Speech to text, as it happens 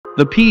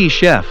The PE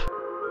chef.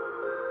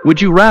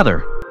 Would you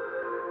rather?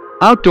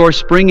 Outdoor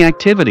spring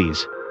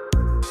activities.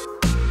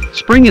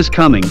 Spring is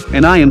coming,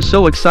 and I am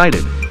so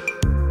excited.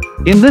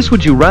 In this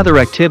Would You Rather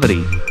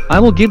activity, I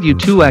will give you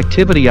 2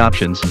 activity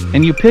options,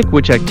 and you pick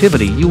which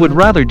activity you would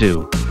rather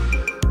do.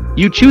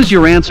 You choose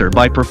your answer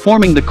by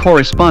performing the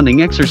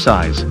corresponding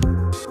exercise.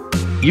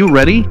 You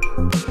ready?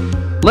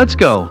 Let's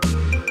go.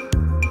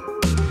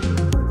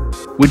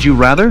 Would you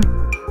rather?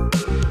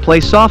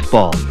 Play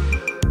softball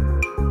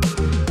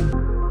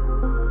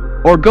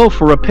or go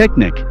for a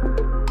picnic?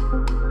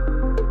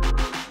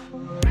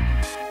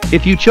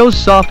 If you chose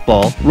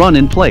softball, run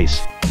in place.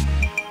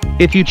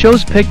 If you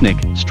chose picnic,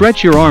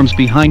 stretch your arms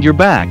behind your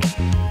back.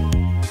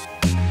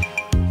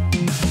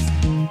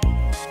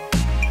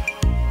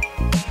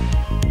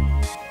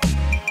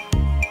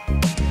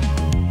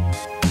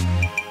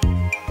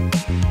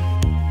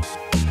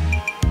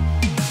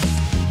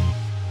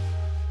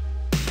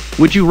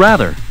 Would you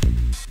rather?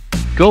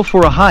 Go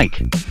for a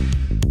hike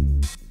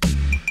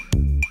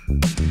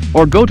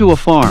or go to a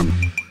farm?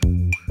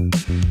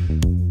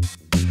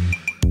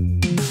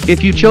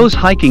 If you chose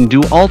hiking,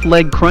 do alt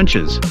leg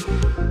crunches.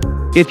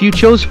 If you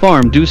chose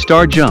farm, do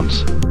star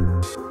jumps.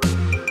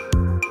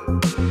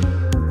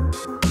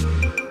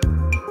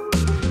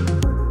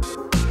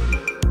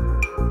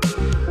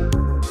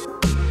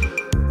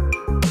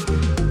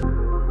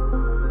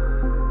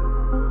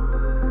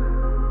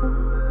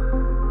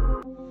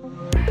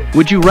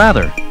 Would you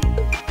rather?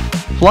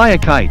 Fly a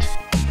kite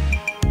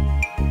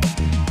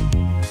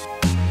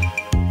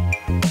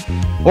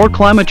or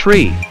climb a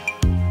tree?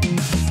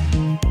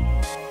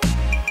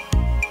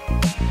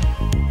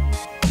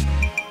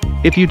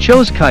 If you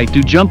chose kite,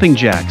 do jumping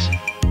jacks.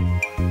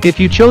 If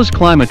you chose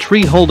climb a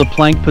tree, hold a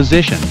plank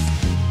position.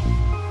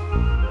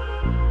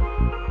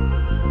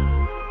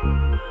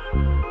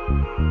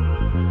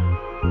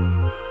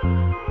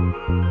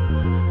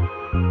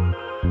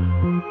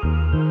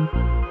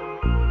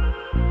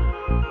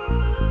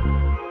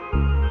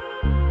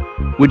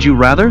 Would you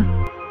rather?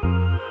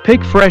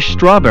 Pick fresh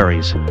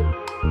strawberries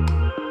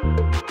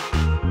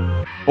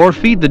or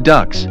feed the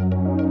ducks?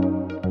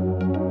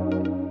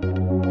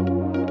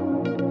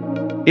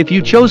 If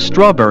you chose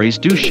strawberries,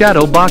 do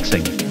shadow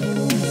boxing.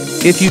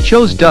 If you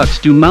chose ducks,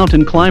 do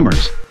mountain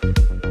climbers.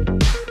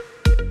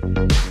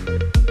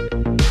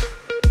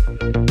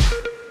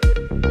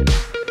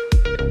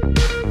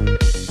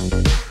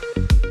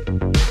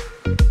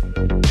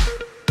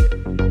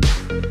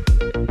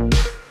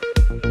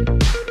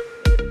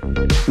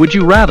 Would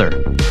you rather?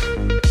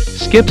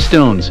 Skip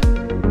stones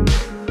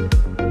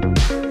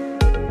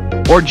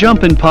or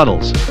jump in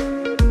puddles?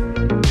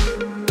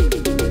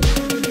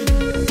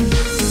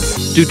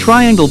 Do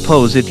triangle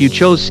pose if you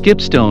chose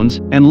skip stones,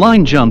 and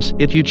line jumps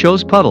if you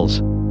chose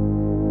puddles.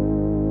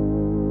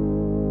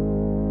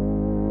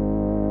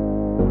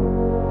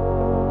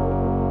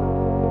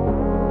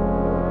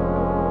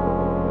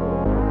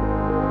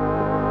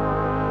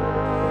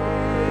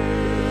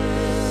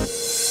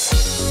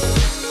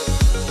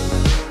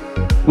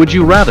 Would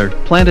you rather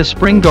plant a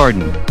spring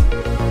garden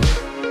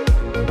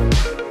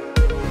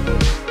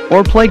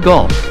or play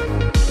golf?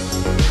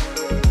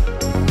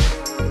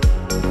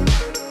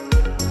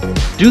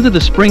 Do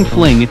the spring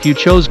fling if you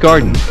chose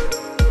garden.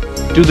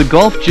 Do the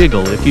golf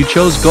jiggle if you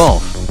chose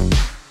golf.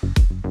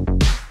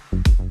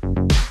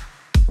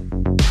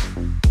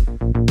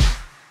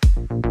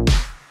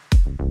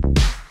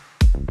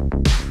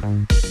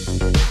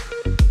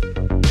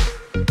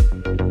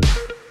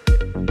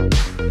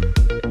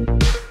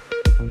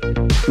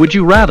 Would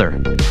you rather?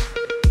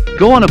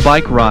 Go on a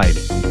bike ride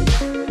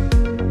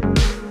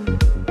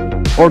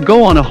or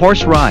go on a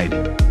horse ride?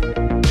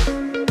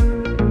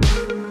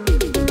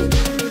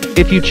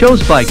 If you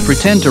chose bike,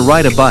 pretend to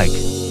ride a bike.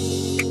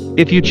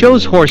 If you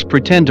chose horse,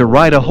 pretend to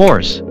ride a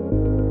horse.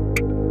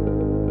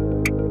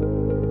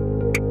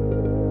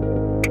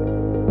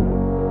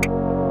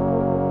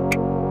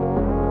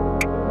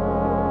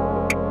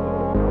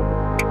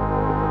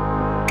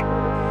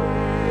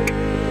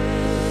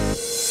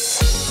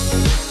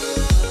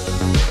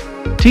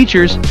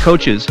 Teachers,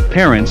 coaches,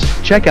 parents,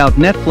 check out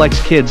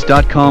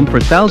NETFLEXkids.com for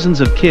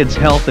thousands of kids'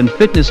 health and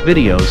fitness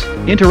videos,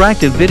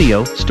 interactive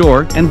video,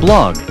 store, and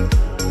blog.